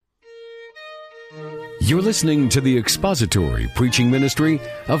You're listening to the expository preaching ministry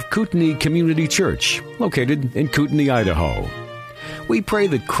of Kootenai Community Church, located in Kootenai, Idaho. We pray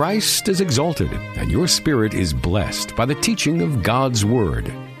that Christ is exalted and your spirit is blessed by the teaching of God's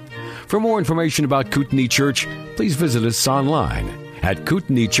Word. For more information about Kootenai Church, please visit us online at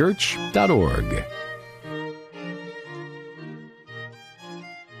kootenaichurch.org.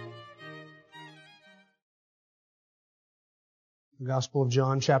 The Gospel of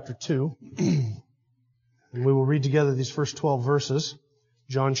John, chapter 2. And we will read together these first 12 verses.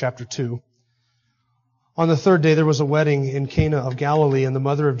 John chapter 2. On the third day there was a wedding in Cana of Galilee, and the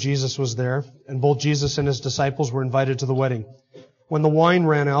mother of Jesus was there, and both Jesus and his disciples were invited to the wedding. When the wine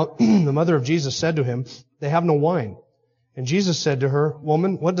ran out, the mother of Jesus said to him, "They have no wine." And Jesus said to her,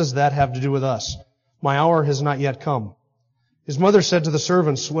 "Woman, what does that have to do with us? My hour has not yet come." His mother said to the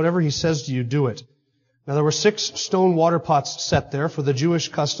servants, "Whatever he says to you, do it." Now there were 6 stone water pots set there for the Jewish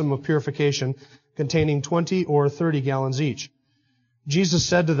custom of purification, containing 20 or 30 gallons each. Jesus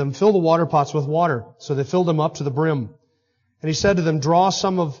said to them, "Fill the water pots with water." So they filled them up to the brim. And he said to them, "Draw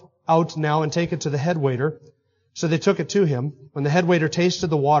some out now and take it to the head waiter." So they took it to him. When the head waiter tasted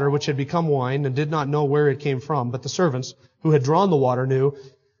the water, which had become wine, and did not know where it came from, but the servants who had drawn the water knew,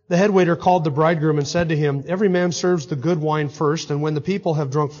 the head waiter called the bridegroom and said to him, "Every man serves the good wine first, and when the people have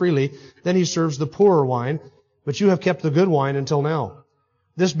drunk freely, then he serves the poorer wine. But you have kept the good wine until now."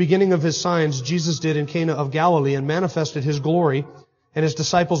 This beginning of his signs Jesus did in Cana of Galilee, and manifested his glory, and his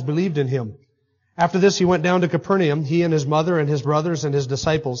disciples believed in him. After this he went down to Capernaum, he and his mother and his brothers and his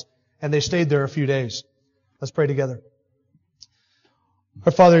disciples, and they stayed there a few days. Let's pray together.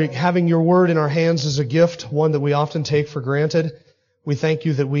 Our Father, having your word in our hands is a gift, one that we often take for granted. We thank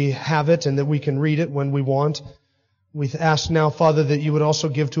you that we have it and that we can read it when we want. We ask now, Father, that you would also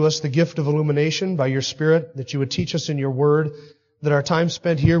give to us the gift of illumination by your Spirit, that you would teach us in your word, that our time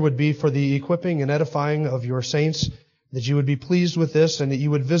spent here would be for the equipping and edifying of your saints, that you would be pleased with this, and that you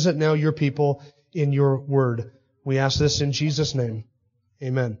would visit now your people in your word. We ask this in Jesus' name.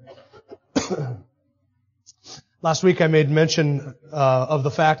 Amen. Last week I made mention of the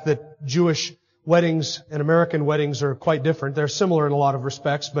fact that Jewish weddings and American weddings are quite different. They're similar in a lot of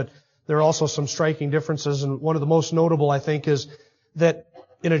respects, but there are also some striking differences. And one of the most notable, I think, is that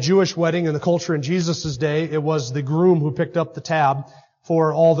in a Jewish wedding in the culture in Jesus' day, it was the groom who picked up the tab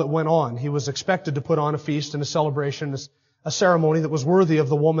for all that went on. He was expected to put on a feast and a celebration, a ceremony that was worthy of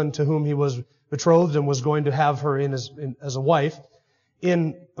the woman to whom he was betrothed and was going to have her as a wife.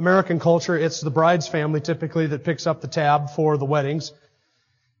 In American culture, it's the bride's family typically that picks up the tab for the weddings.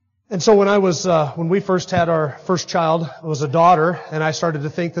 And so when we first had our first child, it was a daughter, and I started to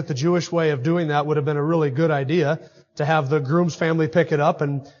think that the Jewish way of doing that would have been a really good idea, to have the groom's family pick it up.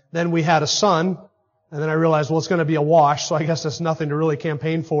 And then we had a son, and then I realized, well, it's going to be a wash, so I guess that's nothing to really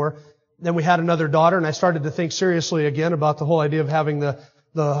campaign for. Then we had another daughter, and I started to think seriously again about the whole idea of having the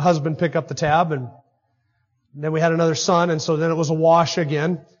husband pick up the tab. And then we had another son, and so then it was a wash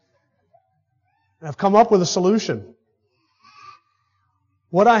again. And I've come up with a solution.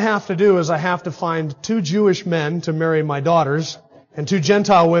 What I have to do is I have to find 2 Jewish men to marry my daughters and 2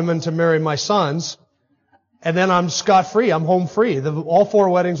 Gentile women to marry my sons, and then I'm scot-free. I'm home free. All 4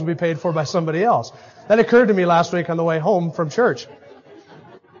 weddings will be paid for by somebody else. That occurred to me last week on the way home from church.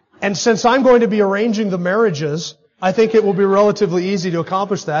 And since I'm going to be arranging the marriages, I think it will be relatively easy to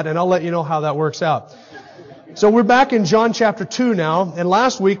accomplish that, and I'll let you know how that works out. So we're back in John chapter 2 now, and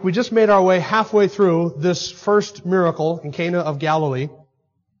last week we just made our way halfway through this first miracle in Cana of Galilee.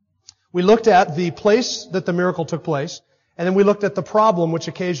 We looked at the place that the miracle took place, and then we looked at the problem which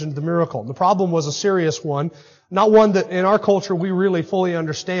occasioned the miracle. The problem was a serious one, not one that in our culture we really fully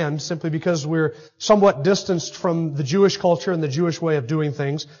understand, simply because we're somewhat distanced from the Jewish culture and the Jewish way of doing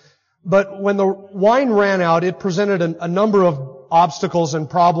things. But when the wine ran out, it presented a number of obstacles and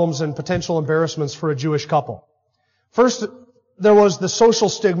problems and potential embarrassments for a Jewish couple. First, there was the social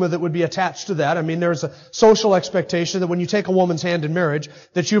stigma that would be attached to that. I mean, there's a social expectation that when you take a woman's hand in marriage,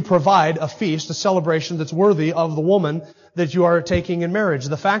 that you provide a feast, a celebration that's worthy of the woman that you are taking in marriage.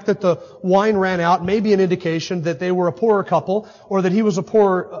 The fact that the wine ran out may be an indication that they were a poorer couple, or that he was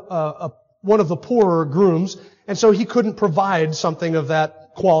one of the poorer grooms, and so he couldn't provide something of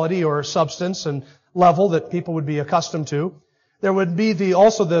that quality or substance and level that people would be accustomed to. There would be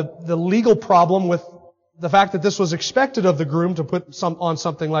also the legal problem with the fact that this was expected of the groom to put on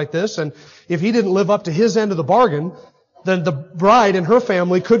something like this, and if he didn't live up to his end of the bargain, then the bride and her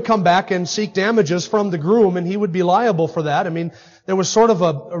family could come back and seek damages from the groom, and he would be liable for that. I mean, there was sort of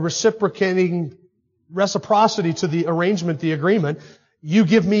a reciprocity to the arrangement, the agreement. You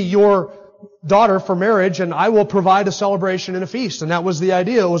give me your daughter for marriage, and I will provide a celebration and a feast. And that was the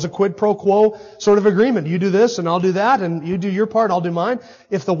idea. It was a quid pro quo sort of agreement. You do this and I'll do that, and you do your part, I'll do mine.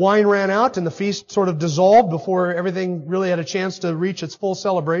 If the wine ran out and the feast sort of dissolved before everything really had a chance to reach its full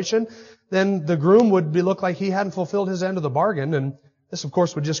celebration, then the groom would look like he hadn't fulfilled his end of the bargain. And this, of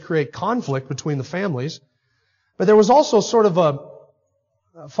course, would just create conflict between the families. But there was also sort of a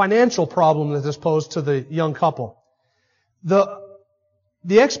financial problem that this posed to the young couple.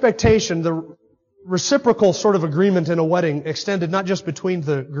 The expectation, the reciprocal sort of agreement in a wedding extended not just between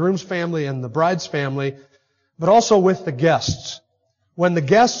the groom's family and the bride's family, but also with the guests. When the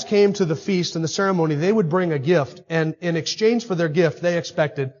guests came to the feast and the ceremony, they would bring a gift, and in exchange for their gift, they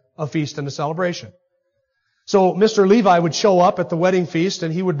expected a feast and a celebration. So Mr. Levi would show up at the wedding feast,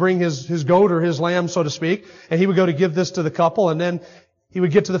 and he would bring his goat or his lamb, so to speak, and he would go to give this to the couple, and then he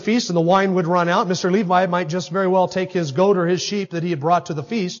would get to the feast and the wine would run out. Mr. Levi might just very well take his goat or his sheep that he had brought to the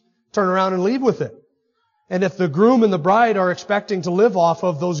feast, turn around and leave with it. And if the groom and the bride are expecting to live off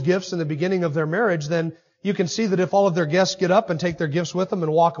of those gifts in the beginning of their marriage, then you can see that if all of their guests get up and take their gifts with them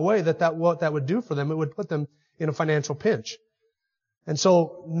and walk away, what that would do for them, it would put them in a financial pinch. And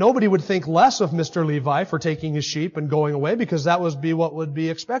so nobody would think less of Mr. Levi for taking his sheep and going away, because that would be what would be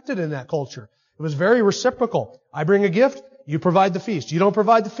expected in that culture. It was very reciprocal. I bring a gift, you provide the feast. You don't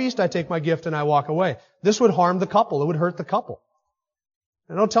provide the feast, I take my gift and I walk away. This would harm the couple. It would hurt the couple.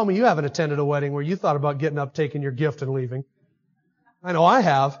 And don't tell me you haven't attended a wedding where you thought about getting up, taking your gift and leaving. I know I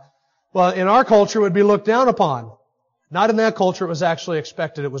have. Well, in our culture it would be looked down upon. Not in that culture. It was actually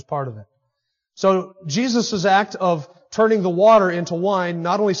expected. It was part of it. So Jesus' act of turning the water into wine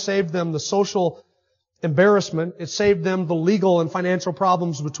not only saved them the social embarrassment, it saved them the legal and financial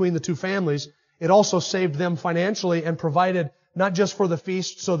problems between the two families. It also saved them financially and provided not just for the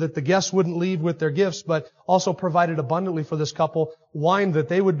feast so that the guests wouldn't leave with their gifts, but also provided abundantly for this couple wine that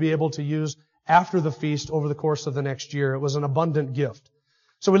they would be able to use after the feast over the course of the next year. It was an abundant gift.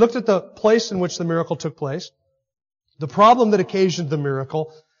 So we looked at the place in which the miracle took place, the problem that occasioned the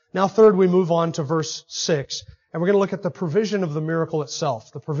miracle. Now third, we move on to verse 6, and we're going to look at the provision of the miracle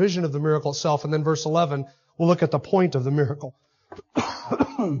itself. The provision of the miracle itself. And then verse 11, we'll look at the point of the miracle.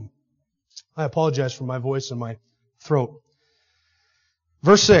 I apologize for my voice and my throat.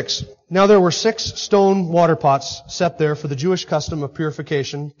 Verse 6. Now there were 6 stone water pots set there for the Jewish custom of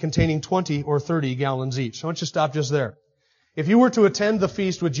purification, containing 20 or 30 gallons each. I want you to stop just there. If you were to attend the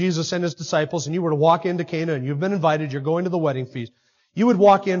feast with Jesus and His disciples, and you were to walk into Cana, and you've been invited, you're going to the wedding feast, you would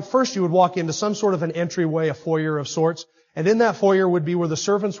walk into some sort of an entryway, a foyer of sorts, and in that foyer would be where the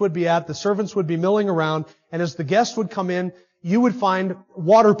servants would be at. The servants would be milling around, and as the guests would come in, you would find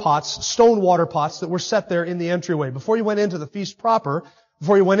water pots, stone water pots that were set there in the entryway. Before you went into the feast proper,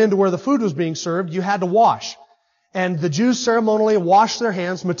 before you went into where the food was being served, you had to wash. And the Jews ceremonially washed their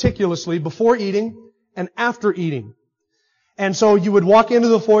hands meticulously before eating and after eating. And so you would walk into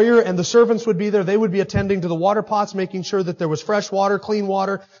the foyer and the servants would be there. They would be attending to the water pots, making sure that there was fresh water, clean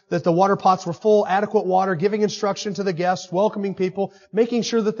water, that the water pots were full, adequate water, giving instruction to the guests, welcoming people, making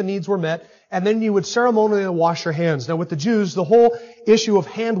sure that the needs were met. And then you would ceremonially wash your hands. Now with the Jews, the whole issue of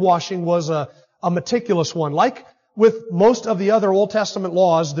hand washing was a meticulous one. Like with most of the other Old Testament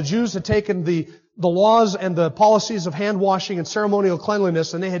laws, the Jews had taken the laws and the policies of hand washing and ceremonial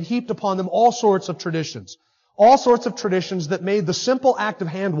cleanliness, and they had heaped upon them all sorts of traditions. All sorts of traditions that made the simple act of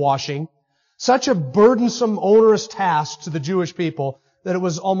hand washing such a burdensome, onerous task to the Jewish people that it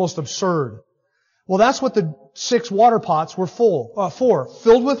was almost absurd. Well, that's what the 6 water pots were for,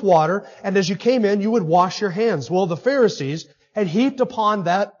 filled with water, and as you came in, you would wash your hands. Well, the Pharisees had heaped upon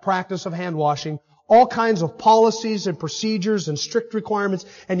that practice of hand washing all kinds of policies and procedures and strict requirements,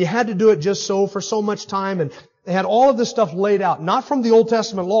 and you had to do it just so for so much time, and they had all of this stuff laid out, not from the Old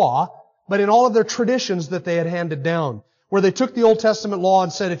Testament law, but in all of their traditions that they had handed down, where they took the Old Testament law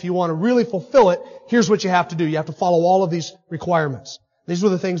and said, if you want to really fulfill it, here's what you have to do. You have to follow all of these requirements. These were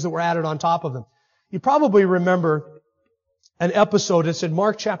the things that were added on top of them. You probably remember an episode, it's in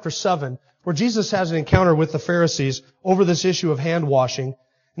Mark chapter 7, where Jesus has an encounter with the Pharisees over this issue of hand washing.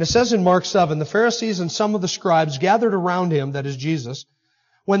 And it says in Mark 7, the Pharisees and some of the scribes gathered around Him, that is Jesus,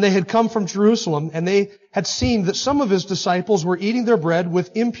 when they had come from Jerusalem, and they had seen that some of His disciples were eating their bread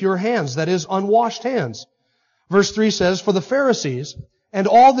with impure hands, that is, unwashed hands. Verse 3 says, for the Pharisees and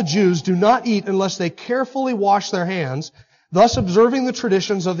all the Jews do not eat unless they carefully wash their hands, thus observing the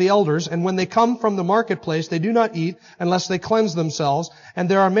traditions of the elders, and when they come from the marketplace, they do not eat unless they cleanse themselves, and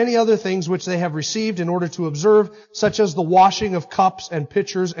there are many other things which they have received in order to observe, such as the washing of cups and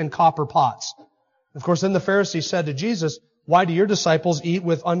pitchers and copper pots. Of course, then the Pharisees said to Jesus, why do your disciples eat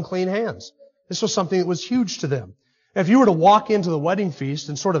with unclean hands? This was something that was huge to them. If you were to walk into the wedding feast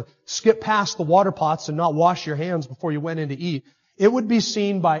and sort of skip past the water pots and not wash your hands before you went in to eat, it would be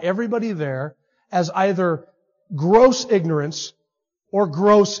seen by everybody there as either gross ignorance or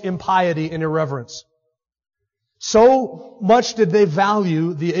gross impiety and irreverence. So much did they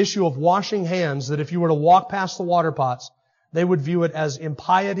value the issue of washing hands that if you were to walk past the water pots, they would view it as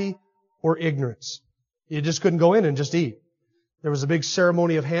impiety or ignorance. You just couldn't go in and just eat. There was a big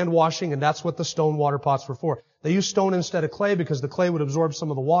ceremony of hand washing, and that's what the stone water pots were for. They used stone instead of clay because the clay would absorb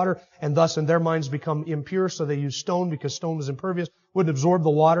some of the water and thus in their minds become impure, so they used stone because stone was impervious, wouldn't absorb the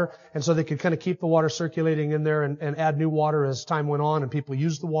water, and so they could kind of keep the water circulating in there and add new water as time went on and people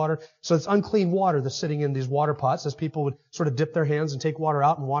used the water. So it's unclean water that's sitting in these water pots as people would sort of dip their hands and take water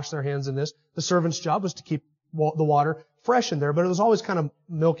out and wash their hands in this. The servant's job was to keep the water fresh in there, but it was always kind of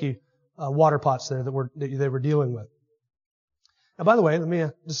milky water pots there that they were dealing with. Now, by the way,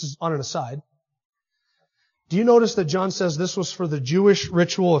 this is on an aside. Do you notice that John says this was for the Jewish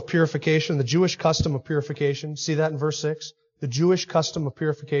ritual of purification, the Jewish custom of purification? See that in verse 6? The Jewish custom of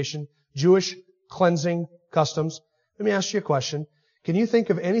purification, Jewish cleansing customs. Let me ask you a question. Can you think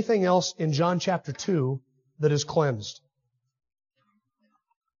of anything else in John chapter 2 that is cleansed?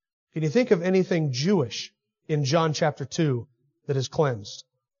 Can you think of anything Jewish in John chapter 2 that is cleansed?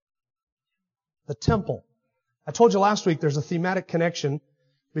 The temple. I told you last week there's a thematic connection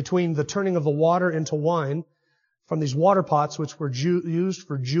between the turning of the water into wine from these water pots which were used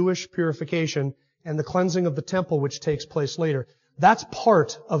for Jewish purification and the cleansing of the temple which takes place later. That's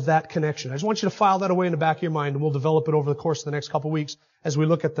part of that connection. I just want you to file that away in the back of your mind and we'll develop it over the course of the next couple of weeks as we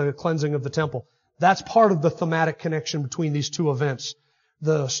look at the cleansing of the temple. That's part of the thematic connection between these two events.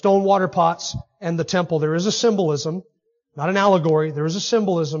 The stone water pots and the temple. There is a symbolism. Not an allegory. There is a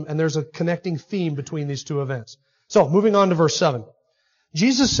symbolism, and there's a connecting theme between these two events. So, moving on to verse 7.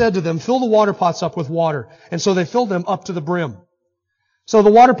 Jesus said to them, fill the water pots up with water. And so they filled them up to the brim. So the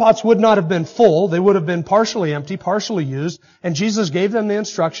water pots would not have been full. They would have been partially empty, partially used. And Jesus gave them the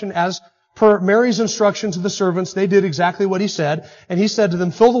instruction. As per Mary's instruction to the servants, they did exactly what He said. And He said to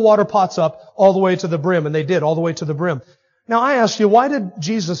them, fill the water pots up all the way to the brim. And they did, all the way to the brim. Now I ask you, why did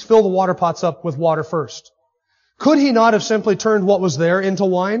Jesus fill the water pots up with water first? Could He not have simply turned what was there into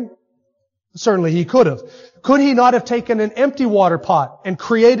wine? Certainly He could have. Could He not have taken an empty water pot and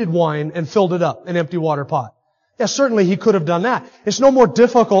created wine and filled it up, an empty water pot? Yes, certainly He could have done that. It's no more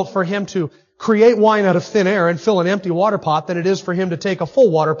difficult for Him to create wine out of thin air and fill an empty water pot than it is for Him to take a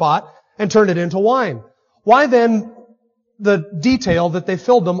full water pot and turn it into wine. Why then the detail that they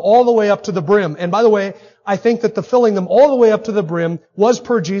filled them all the way up to the brim? And by the way, I think that the filling them all the way up to the brim was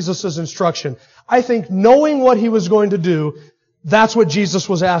per Jesus' instruction. I think knowing what He was going to do, that's what Jesus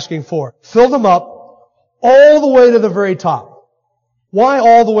was asking for. Fill them up all the way to the very top. Why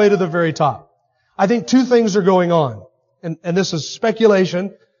all the way to the very top? I think two things are going on. And this is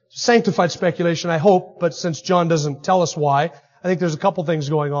speculation, sanctified speculation, I hope, but since John doesn't tell us why, I think there's a couple things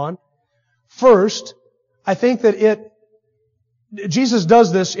going on. First, I think that Jesus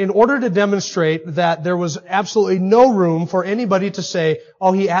does this in order to demonstrate that there was absolutely no room for anybody to say,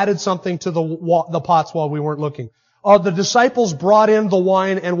 oh, He added something to the pots while we weren't looking. The disciples brought in the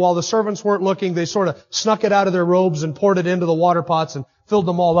wine, and while the servants weren't looking, they sort of snuck it out of their robes and poured it into the water pots and filled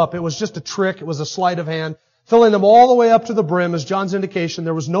them all up. It was just a trick. It was a sleight of hand. Filling them all the way up to the brim is John's indication.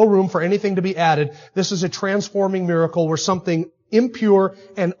 There was no room for anything to be added. This is a transforming miracle where something impure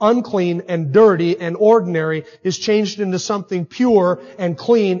and unclean and dirty and ordinary is changed into something pure and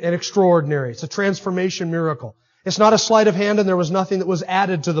clean and extraordinary. It's a transformation miracle. It's not a sleight of hand, and there was nothing that was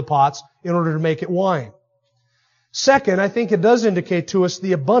added to the pots in order to make it wine. Second, I think it does indicate to us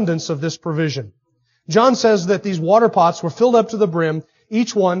the abundance of this provision. John says that these water pots were filled up to the brim.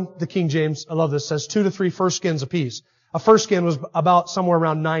 Each one, the King James, I love this, says 2 to 3 first skins apiece. A first skin was about somewhere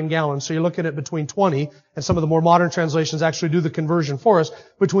around 9 gallons, so you're looking at between 20, and some of the more modern translations actually do the conversion for us,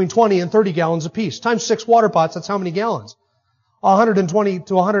 between 20 and 30 gallons apiece. Times 6 water pots, that's how many gallons? 120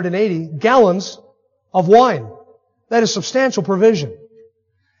 to 180 gallons of wine. That is substantial provision.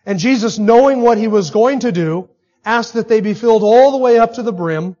 And Jesus, knowing what He was going to do, asked that they be filled all the way up to the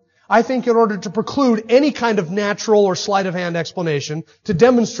brim, I think in order to preclude any kind of natural or sleight of hand explanation, to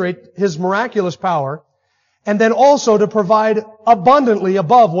demonstrate His miraculous power, and then also to provide abundantly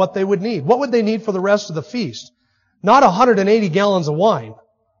above what they would need. What would they need for the rest of the feast? Not 180 gallons of wine.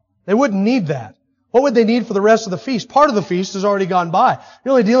 They wouldn't need that. What would they need for the rest of the feast? Part of the feast has already gone by.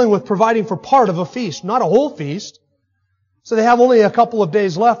 You're only dealing with providing for part of a feast, not a whole feast. So they have only a couple of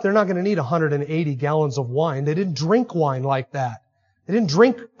days left. They're not going to need 180 gallons of wine. They didn't drink wine like that. They didn't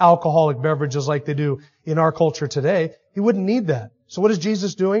drink alcoholic beverages like they do in our culture today. He wouldn't need that. So what is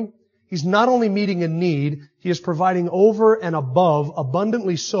Jesus doing? He's not only meeting a need, He is providing over and above,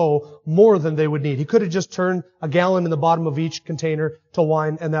 abundantly so, more than they would need. He could have just turned a gallon in the bottom of each container to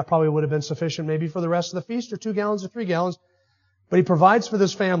wine, and that probably would have been sufficient maybe for the rest of the feast, or 2 gallons or 3 gallons. But He provides for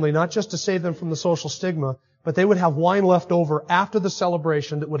this family, not just to save them from the social stigma, but they would have wine left over after the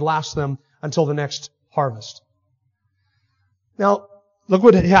celebration that would last them until the next harvest. Now, look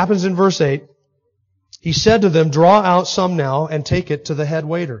what happens in verse 8. He said to them, "Draw out some now and take it to the head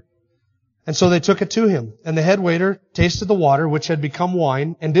waiter." And so they took it to him. And the head waiter tasted the water, which had become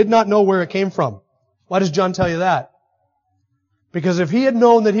wine, and did not know where it came from. Why does John tell you that? Because if he had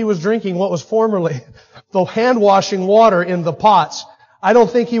known that he was drinking what was formerly the hand-washing water in the pots, I don't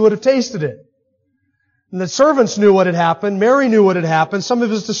think he would have tasted it. And the servants knew what had happened. Mary knew what had happened. Some of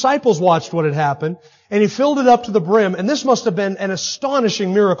His disciples watched what had happened. And He filled it up to the brim. And this must have been an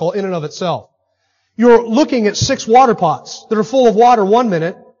astonishing miracle in and of itself. You're looking at 6 water pots that are full of water 1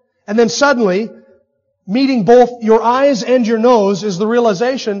 minute, and then suddenly, meeting both your eyes and your nose is the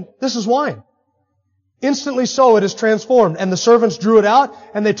realization, this is wine. Instantly so, it is transformed. And the servants drew it out,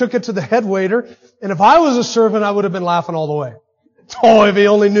 and they took it to the head waiter. And if I was a servant, I would have been laughing all the way. Oh, if he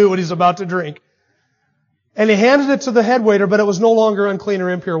only knew what he's about to drink. And he handed it to the head waiter, but it was no longer unclean or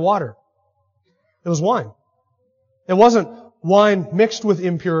impure water. It was wine. It wasn't wine mixed with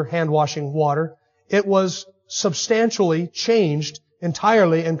impure hand-washing water. It was substantially changed,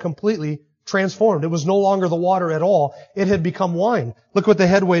 entirely and completely transformed. It was no longer the water at all. It had become wine. Look what the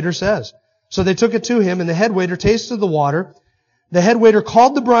head waiter says. So they took it to him, and the head waiter tasted the water. The head waiter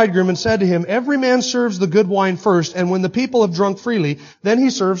called the bridegroom and said to him, "Every man serves the good wine first, and when the people have drunk freely, then he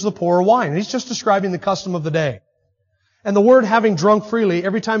serves the poorer wine." And he's just describing the custom of the day. And the word having drunk freely,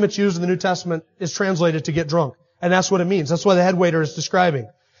 every time it's used in the New Testament, is translated to get drunk. And that's what it means. That's what the head waiter is describing.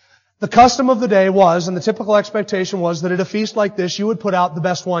 The custom of the day was, and the typical expectation was, that at a feast like this, you would put out the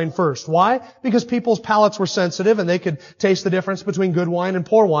best wine first. Why? Because people's palates were sensitive and they could taste the difference between good wine and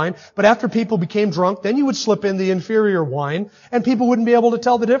poor wine. But after people became drunk, then you would slip in the inferior wine, and people wouldn't be able to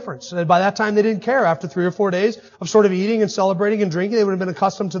tell the difference. And by that time, they didn't care. After 3 or 4 days of sort of eating and celebrating and drinking, they would have been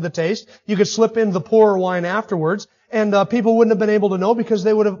accustomed to the taste. You could slip in the poorer wine afterwards, and people wouldn't have been able to know because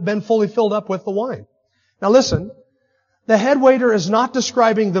they would have been fully filled up with the wine. Now listen. The head waiter is not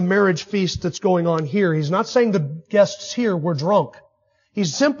describing the marriage feast that's going on here. He's not saying the guests here were drunk.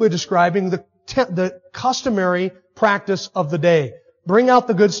 He's simply describing the customary practice of the day. Bring out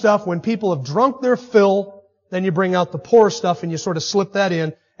the good stuff. When people have drunk their fill, then you bring out the poor stuff and you sort of slip that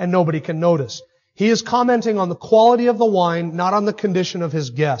in and nobody can notice. He is commenting on the quality of the wine, not on the condition of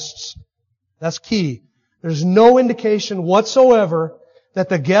his guests. That's key. There's no indication whatsoever that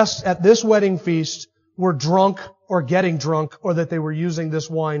the guests at this wedding feast were drunk or getting drunk, or that they were using this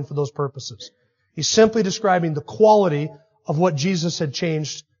wine for those purposes. He's simply describing the quality of what Jesus had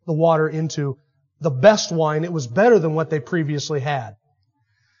changed the water into. The best wine, it was better than what they previously had.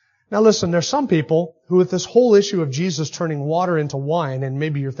 Now listen, there's some people who with this whole issue of Jesus turning water into wine, and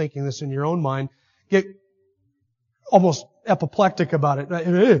maybe you're thinking this in your own mind, get almost apoplectic about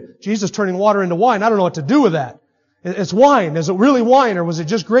it. Jesus turning water into wine, I don't know what to do with that. It's wine. Is it really wine, or was it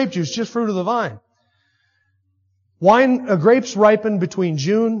just grape juice, just fruit of the vine? Grapes ripen between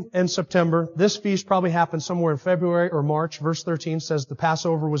June and September. This feast probably happened somewhere in February or March. Verse 13 says the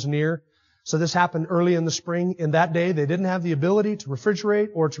Passover was near. So this happened early in the spring. In that day, they didn't have the ability to refrigerate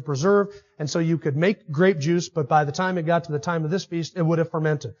or to preserve. And so you could make grape juice, but by the time it got to the time of this feast, it would have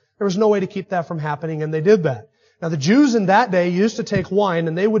fermented. There was no way to keep that from happening, and they did that. Now the Jews in that day used to take wine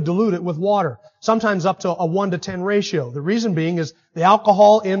and they would dilute it with water, sometimes up to a 1-to-10 ratio. The reason being is the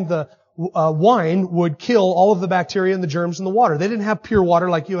alcohol in the wine would kill all of the bacteria and the germs in the water. They didn't have pure water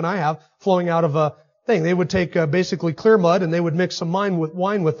like you and I have flowing out of a thing. They would take basically clear mud and they would mix some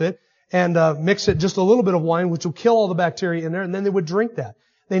wine with it and mix it just a little bit of wine, which will kill all the bacteria in there, and then they would drink that.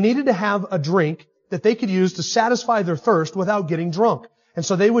 They needed to have a drink that they could use to satisfy their thirst without getting drunk. And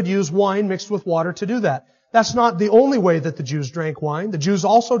so they would use wine mixed with water to do that. That's not the only way that the Jews drank wine. The Jews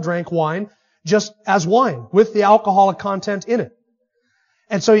also drank wine just as wine, with the alcoholic content in it.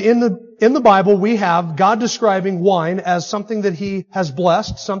 And so in the Bible, we have God describing wine as something that He has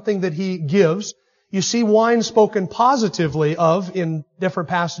blessed, something that He gives. You see wine spoken positively of in different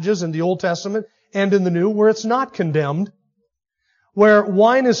passages in the Old Testament and in the New, where it's not condemned. Where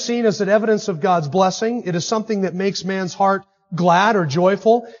wine is seen as an evidence of God's blessing. It is something that makes man's heart glad or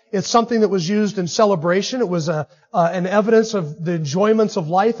joyful. It's something that was used in celebration. It was an evidence of the enjoyments of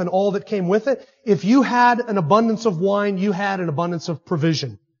life and all that came with it. If you had an abundance of wine, you had an abundance of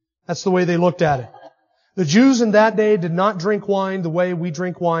provision. That's the way they looked at it. The Jews in that day did not drink wine the way we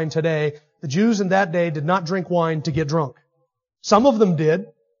drink wine today. The Jews in that day did not drink wine to get drunk. Some of them did,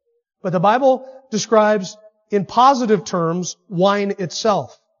 But the Bible describes in positive terms wine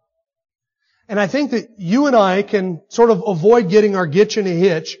itself. And I think that you and I can sort of avoid getting our gitch in a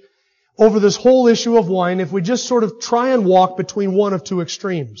hitch over this whole issue of wine if we just sort of try and walk between one of two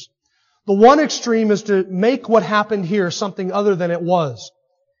extremes. The one extreme is to make what happened here something other than it was.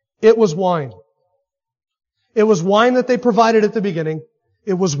 It was wine. It was wine that they provided at the beginning.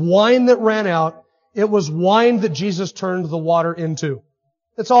 It was wine that ran out. It was wine that Jesus turned the water into.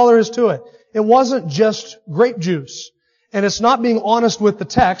 That's all there is to it. It wasn't just grape juice. And it's not being honest with the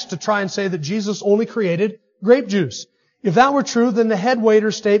text to try and say that Jesus only created grape juice. If that were true, then the head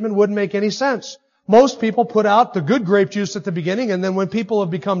waiter's statement wouldn't make any sense. Most people put out the good grape juice at the beginning, and then when people have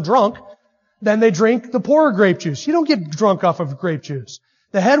become drunk, then they drink the poorer grape juice. You don't get drunk off of grape juice.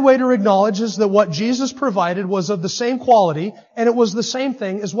 The head waiter acknowledges that what Jesus provided was of the same quality, and it was the same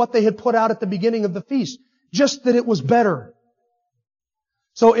thing as what they had put out at the beginning of the feast, just that it was better.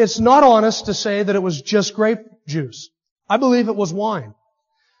 So it's not honest to say that it was just grape juice. I believe it was wine.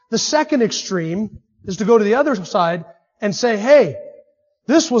 The second extreme is to go to the other side and say, hey,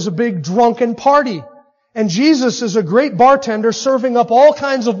 this was a big drunken party. And Jesus is a great bartender serving up all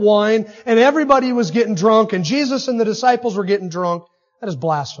kinds of wine, and everybody was getting drunk, and Jesus and the disciples were getting drunk. That is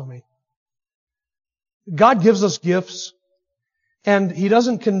blasphemy. God gives us gifts, and He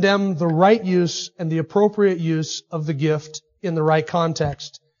doesn't condemn the right use and the appropriate use of the gift in the right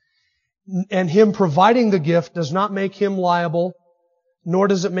context. And Him providing the gift does not make Him liable, nor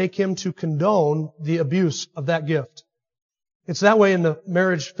does it make Him to condone the abuse of that gift. It's that way in the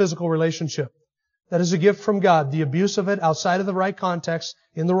marriage physical relationship. That is a gift from God. The abuse of it outside of the right context,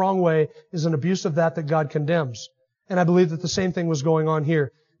 in the wrong way, is an abuse of that God condemns. And I believe that the same thing was going on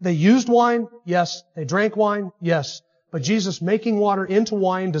here. They used wine, yes. They drank wine, yes. But Jesus making water into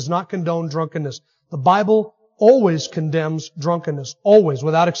wine does not condone drunkenness. The Bible always condemns drunkenness. Always,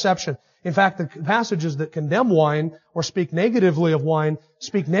 without exception. In fact, the passages that condemn wine or speak negatively of wine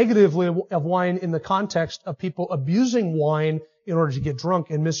speak negatively of wine in the context of people abusing wine in order to get drunk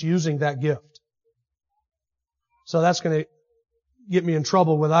and misusing that gift. So that's going to get me in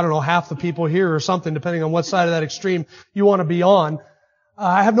trouble with, I don't know, half the people here or something, depending on what side of that extreme you want to be on.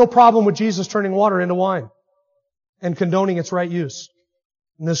 I have no problem with Jesus turning water into wine and condoning its right use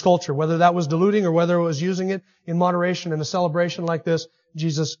in this culture. Whether that was diluting or whether it was using it in moderation in a celebration like this,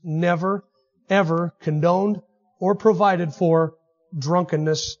 Jesus never, ever condoned or provided for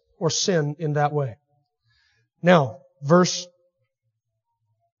drunkenness or sin in that way. Now, verse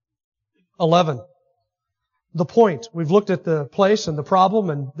 11. The point. We've looked at the place and the problem,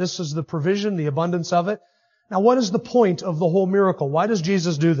 and this is the provision, the abundance of it. Now, what is the point of the whole miracle? Why does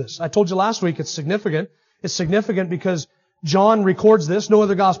Jesus do this? I told you last week it's significant. It's significant because John records this. No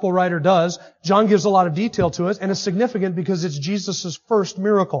other gospel writer does. John gives a lot of detail to it, and it's significant because it's Jesus' first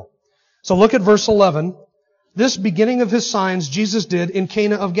miracle. So look at verse 11. This beginning of His signs Jesus did in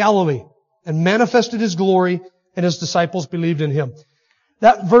Cana of Galilee and manifested His glory, and His disciples believed in Him.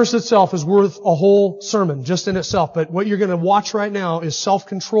 That verse itself is worth a whole sermon just in itself. But what you're going to watch right now is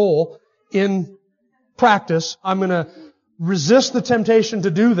self-control in practice. I'm going to resist the temptation to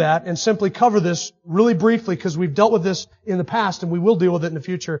do that and simply cover this really briefly because we've dealt with this in the past and we will deal with it in the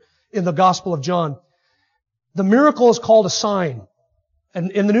future in the Gospel of John. The miracle is called a sign. And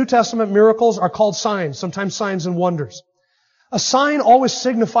in the New Testament, miracles are called signs, sometimes signs and wonders. A sign always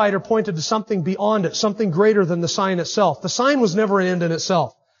signified or pointed to something beyond it, something greater than the sign itself. The sign was never an end in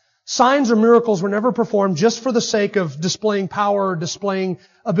itself. Signs or miracles were never performed just for the sake of displaying power or displaying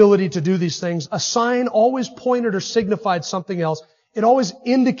ability to do these things. A sign always pointed or signified something else. It always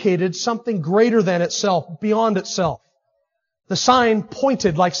indicated something greater than itself, beyond itself. The sign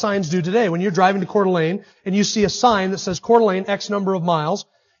pointed like signs do today. When you're driving to Coeur d'Alene and you see a sign that says Coeur d'Alene X number of miles,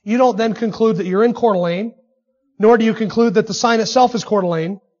 you don't then conclude that you're in Coeur d'Alene, nor do you conclude that the sign itself is Coeur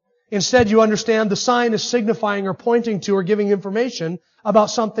d'Alene. Instead, you understand the sign is signifying or pointing to or giving information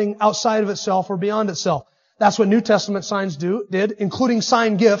about something outside of itself or beyond itself. That's what New Testament signs did, including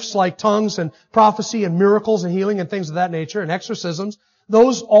sign gifts like tongues and prophecy and miracles and healing and things of that nature and exorcisms.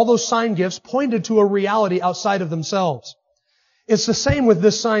 All those sign gifts pointed to a reality outside of themselves. It's the same with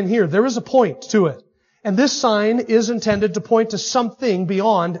this sign here. There is a point to it. And this sign is intended to point to something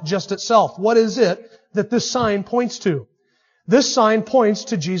beyond just itself. What is it that this sign points to? This sign points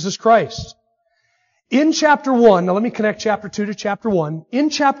to Jesus Christ. In chapter 1, now let me connect chapter 2 to chapter 1. In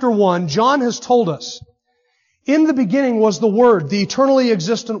chapter 1, John has told us, in the beginning was the Word, the eternally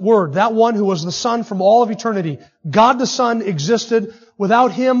existent Word, that one who was the Son from all of eternity. God the Son existed.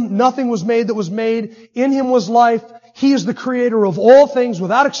 Without Him, nothing was made that was made. In Him was life. He is the creator of all things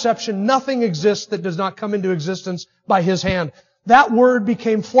without exception. Nothing exists that does not come into existence by His hand. That Word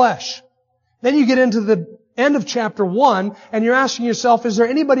became flesh. Then you get into the end of chapter 1, and you're asking yourself, is there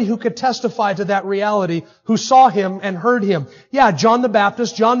anybody who could testify to that reality, who saw Him and heard Him? Yeah, John the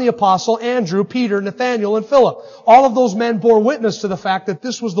Baptist, John the Apostle, Andrew, Peter, Nathanael, and Philip. All of those men bore witness to the fact that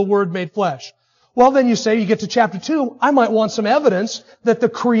this was the Word made flesh. Well, then you say, you get to chapter 2, I might want some evidence that the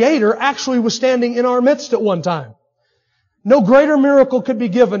Creator actually was standing in our midst at one time. No greater miracle could be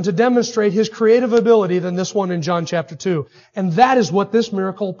given to demonstrate His creative ability than this one in John chapter 2. And that is what this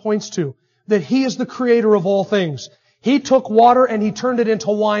miracle points to. That He is the Creator of all things. He took water and He turned it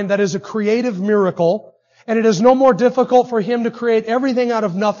into wine. That is a creative miracle. And it is no more difficult for Him to create everything out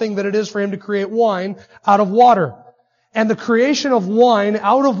of nothing than it is for Him to create wine out of water. And the creation of wine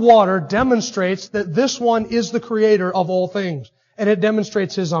out of water demonstrates that this one is the Creator of all things. And it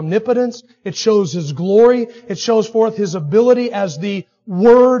demonstrates His omnipotence. It shows His glory. It shows forth His ability as the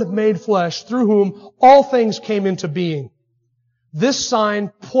Word made flesh, through whom all things came into being. This sign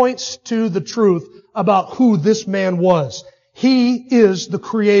points to the truth about who this man was. He is the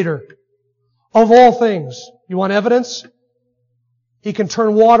Creator of all things. You want evidence? He can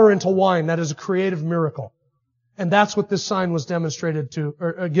turn water into wine. That is a creative miracle. And that's what this sign was demonstrated to,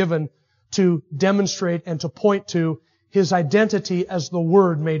 or given to demonstrate and to point to His identity as the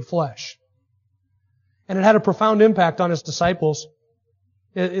Word made flesh. And it had a profound impact on His disciples.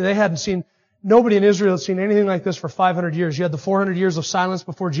 They hadn't seen, nobody in Israel had seen anything like this for 500 years. You had the 400 years of silence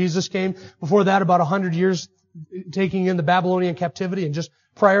before Jesus came. Before that, about 100 years taking in the Babylonian captivity, and just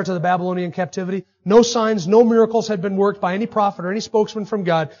prior to the Babylonian captivity, no signs, no miracles had been worked by any prophet or any spokesman from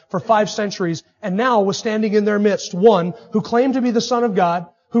God for 5 centuries. And now was standing in their midst one who claimed to be the Son of God,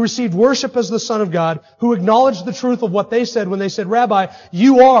 who received worship as the Son of God, who acknowledged the truth of what they said when they said, Rabbi,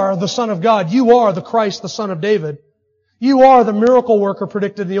 you are the Son of God. You are the Christ, the Son of David. You are the miracle worker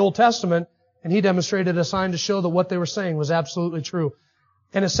predicted in the Old Testament. And He demonstrated a sign to show that what they were saying was absolutely true.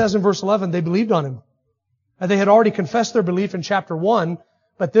 And it says in verse 11, they believed on Him. And they had already confessed their belief in chapter 1,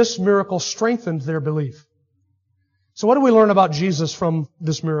 but this miracle strengthened their belief. So what do we learn about Jesus from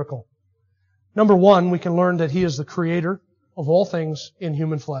this miracle? Number 1, we can learn that He is the Creator of all things in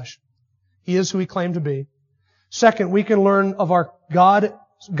human flesh. He is who He claimed to be. Second, we can learn of our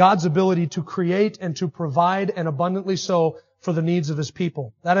God's ability to create and to provide, and abundantly so, for the needs of His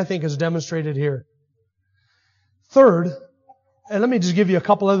people. That, I think, is demonstrated here. Third, and let me just give you a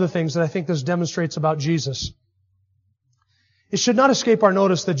couple other things that I think this demonstrates about Jesus. It should not escape our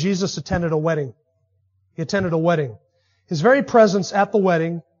notice that Jesus attended a wedding. He attended a wedding. His very presence at the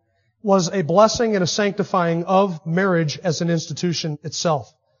wedding was a blessing and a sanctifying of marriage as an institution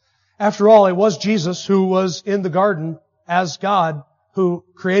itself. After all, it was Jesus who was in the garden as God, who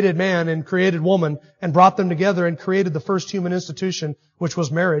created man and created woman and brought them together and created the first human institution, which was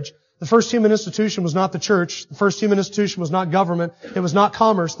marriage. The first human institution was not the church. The first human institution was not government. It was not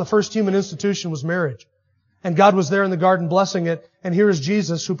commerce. The first human institution was marriage. And God was there in the garden blessing it. And here is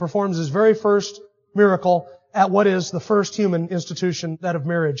Jesus who performs His very first miracle at what is the first human institution, that of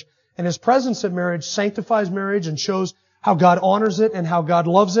marriage. And His presence at marriage sanctifies marriage and shows how God honors it and how God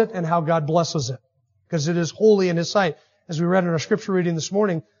loves it and how God blesses it. Because it is holy in His sight. As we read in our scripture reading this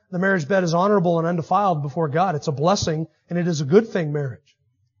morning, the marriage bed is honorable and undefiled before God. It's a blessing, and it is a good thing, marriage.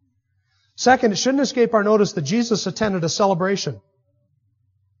 Second, it shouldn't escape our notice that Jesus attended a celebration.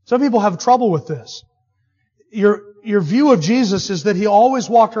 Some people have trouble with this. Your view of Jesus is that He always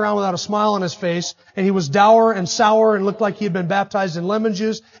walked around without a smile on His face, and He was dour and sour and looked like He had been baptized in lemon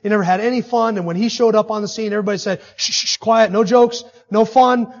juice. He never had any fun, and when He showed up on the scene, everybody said, shh, shh, quiet, no jokes, no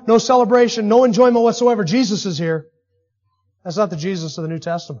fun, no celebration, no enjoyment whatsoever. Jesus is here. That's not the Jesus of the New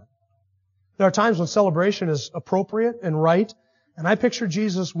Testament. There are times when celebration is appropriate and right, and I picture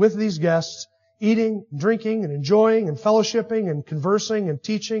Jesus with these guests eating, drinking, and enjoying, and fellowshipping, and conversing, and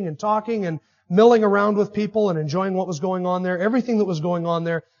teaching, and talking, and milling around with people, and enjoying what was going on there. Everything that was going on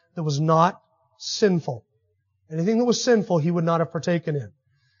there that was not sinful. Anything that was sinful, He would not have partaken in.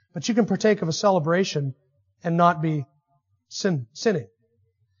 But you can partake of a celebration and not be sinning.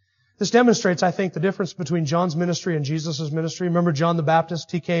 This demonstrates, I think, the difference between John's ministry and Jesus' ministry. Remember John the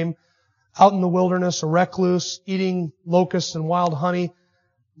Baptist? He came out in the wilderness, a recluse, eating locusts and wild honey,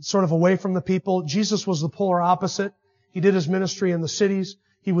 sort of away from the people. Jesus was the polar opposite. He did His ministry in the cities.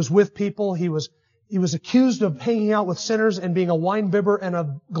 He was with people. He was accused of hanging out with sinners and being a winebibber and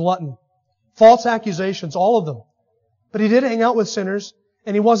a glutton. False accusations, all of them. But He did hang out with sinners,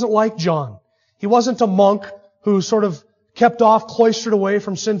 and He wasn't like John. He wasn't a monk who sort of kept off, cloistered away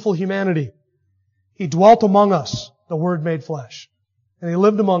from sinful humanity. He dwelt among us, the Word made flesh. And He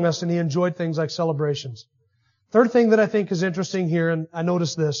lived among us, and He enjoyed things like celebrations. Third thing that I think is interesting here, and I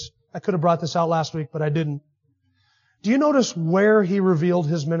noticed this. I could have brought this out last week, but I didn't. Do you notice where He revealed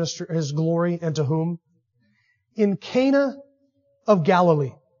His ministry, His glory, and to whom? In Cana of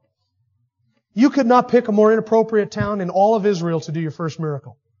Galilee. You could not pick a more inappropriate town in all of Israel to do your first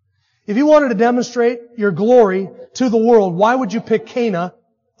miracle. If you wanted to demonstrate your glory to the world, why would you pick Cana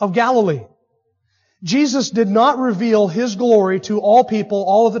of Galilee? Jesus did not reveal His glory to all people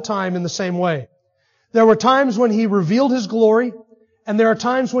all of the time in the same way. There were times when He revealed His glory, and there are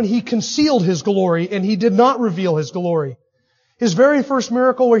times when He concealed His glory, and He did not reveal His glory. His very first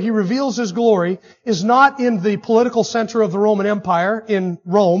miracle where He reveals His glory is not in the political center of the Roman Empire in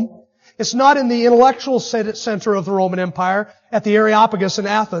Rome. It's not in the intellectual center of the Roman Empire at the Areopagus in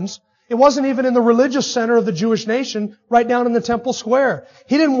Athens. It wasn't even in the religious center of the Jewish nation right down in the Temple Square.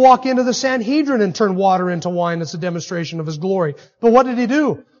 He didn't walk into the Sanhedrin and turn water into wine as a demonstration of His glory. But what did He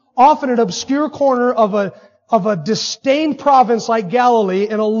do? Off in an obscure corner of a disdained province like Galilee,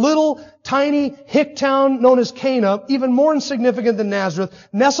 in a little tiny hick town known as Cana, even more insignificant than Nazareth,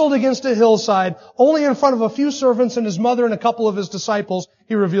 nestled against a hillside, only in front of a few servants and His mother and a couple of His disciples,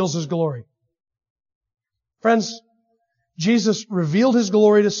 He reveals His glory. Friends, Jesus revealed His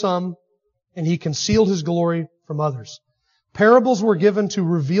glory to some, and He concealed His glory from others. Parables were given to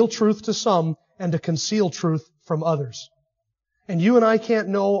reveal truth to some and to conceal truth from others. And you and I can't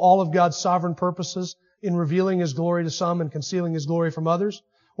know all of God's sovereign purposes in revealing His glory to some and concealing His glory from others,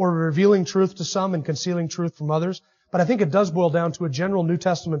 or revealing truth to some and concealing truth from others. But I think it does boil down to a general New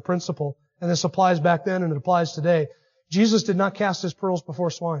Testament principle, and this applies back then and it applies today. Jesus did not cast His pearls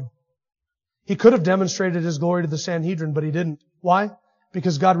before swine. He could have demonstrated His glory to the Sanhedrin, but He didn't. Why?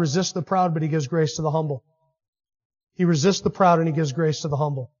 Because God resists the proud, but He gives grace to the humble. He resists the proud and He gives grace to the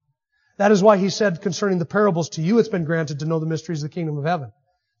humble. That is why He said concerning the parables, to you it's been granted to know the mysteries of the kingdom of heaven.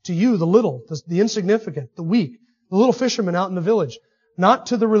 To you, the little, the insignificant, the weak, the little fishermen out in the village. Not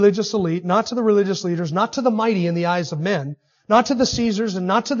to the religious elite, not to the religious leaders, not to the mighty in the eyes of men, not to the Caesars and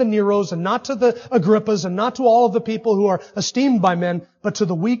not to the Neros and not to the Agrippas and not to all of the people who are esteemed by men, but to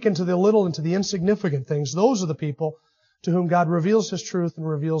the weak and to the little and to the insignificant things. Those are the people to whom God reveals His truth and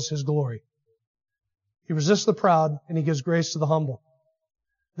reveals His glory. He resists the proud and He gives grace to the humble.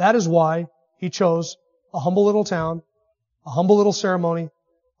 That is why He chose a humble little town, a humble little ceremony,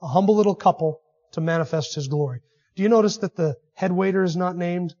 a humble little couple to manifest His glory. Do you notice that the head waiter is not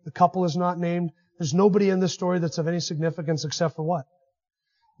named? The couple is not named? There's nobody in this story that's of any significance except for what?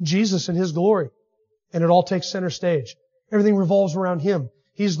 Jesus and His glory. And it all takes center stage. Everything revolves around Him.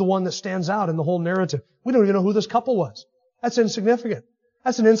 He's the one that stands out in the whole narrative. We don't even know who this couple was. That's insignificant.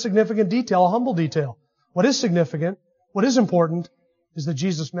 That's an insignificant detail, a humble detail. What is significant, what is important, is that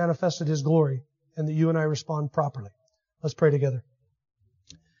Jesus manifested His glory and that you and I respond properly. Let's pray together.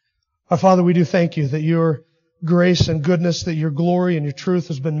 Our Father, we do thank You that Your grace and goodness, that Your glory and Your truth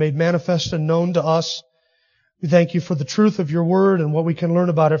has been made manifest and known to us. We thank You for the truth of Your word and what we can learn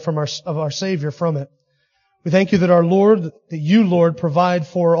about it from our Savior from it. We thank You that our Lord, that You, Lord, provide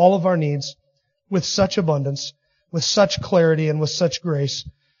for all of our needs with such abundance, with such clarity, and with such grace.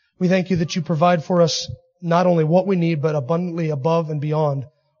 We thank You that You provide for us not only what we need, but abundantly above and beyond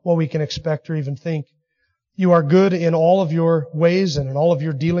what we can expect or even think. You are good in all of Your ways and in all of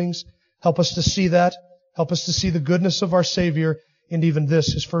Your dealings. Help us to see that. Help us to see the goodness of our Savior and even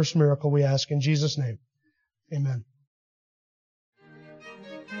this, His first miracle, we ask in Jesus' name. Amen.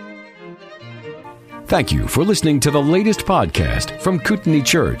 Thank you for listening to the latest podcast from Kootenai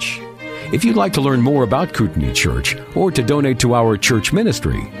Church. If you'd like to learn more about Kootenai Church or to donate to our church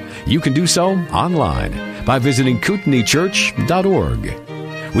ministry, you can do so online by visiting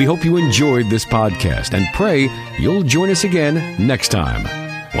kootenaichurch.org. We hope you enjoyed this podcast and pray you'll join us again next time.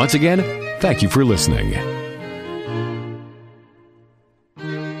 Once again, thank you for listening.